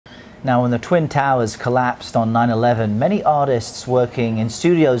Now, when the Twin Towers collapsed on 9/11, many artists working in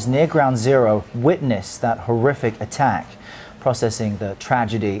studios near Ground Zero witnessed that horrific attack, processing the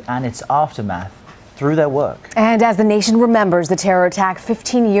tragedy and its aftermath through their work. And as the nation remembers the terror attack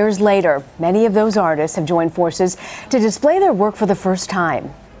 15 years later, many of those artists have joined forces to display their work for the first time.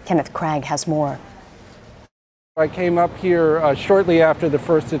 Kenneth Craig has more. I came up here shortly after the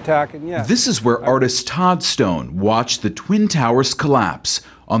first attack, and This is where artist Todd Stone watched the Twin Towers collapse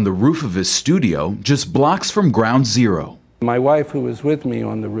on the roof of his studio just blocks from Ground Zero. My wife, who was with me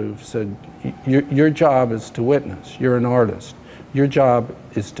on the roof, said, your job is to witness. You're an artist. Your job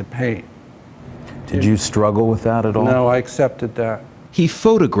is to paint. Did you struggle with that at all? No, I accepted that. He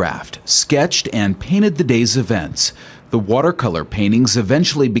photographed, sketched, and painted the day's events. The watercolor paintings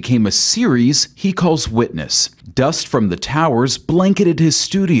eventually became a series he calls Witness. Dust from the towers blanketed his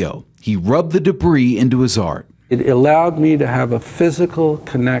studio. He rubbed the debris into his art. It allowed me to have a physical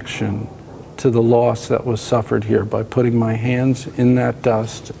connection to the loss that was suffered here by putting my hands in that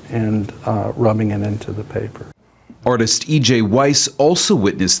dust and rubbing it into the paper. Artist E.J. Weiss also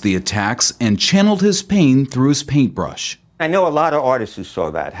witnessed the attacks and channeled his pain through his paintbrush. I know a lot of artists who saw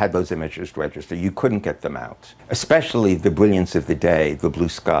that, had those images registered. You couldn't get them out, especially the brilliance of the day, the blue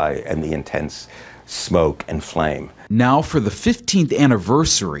sky, and the intense smoke and flame. Now for the 15th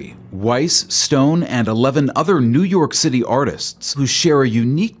anniversary, Weiss, Stone, and 11 other New York City artists who share a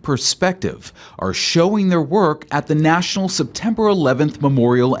unique perspective are showing their work at the National September 11th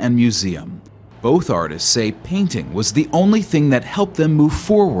Memorial and Museum. Both artists say painting was the only thing that helped them move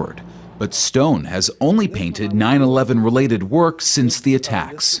forward. But Stone has only painted 9/11 related work since the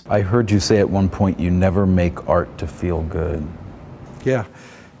attacks. I heard you say at one point you never make art to feel good. Yeah,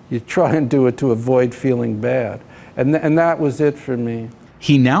 you try and do it to avoid feeling bad. And that was it for me.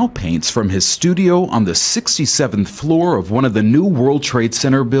 He now paints from his studio on the 67th floor of one of the new World Trade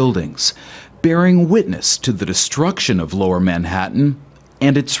Center buildings, bearing witness to the destruction of Lower Manhattan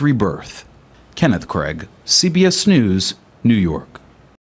and its rebirth. Kenneth Craig, CBS News, New York.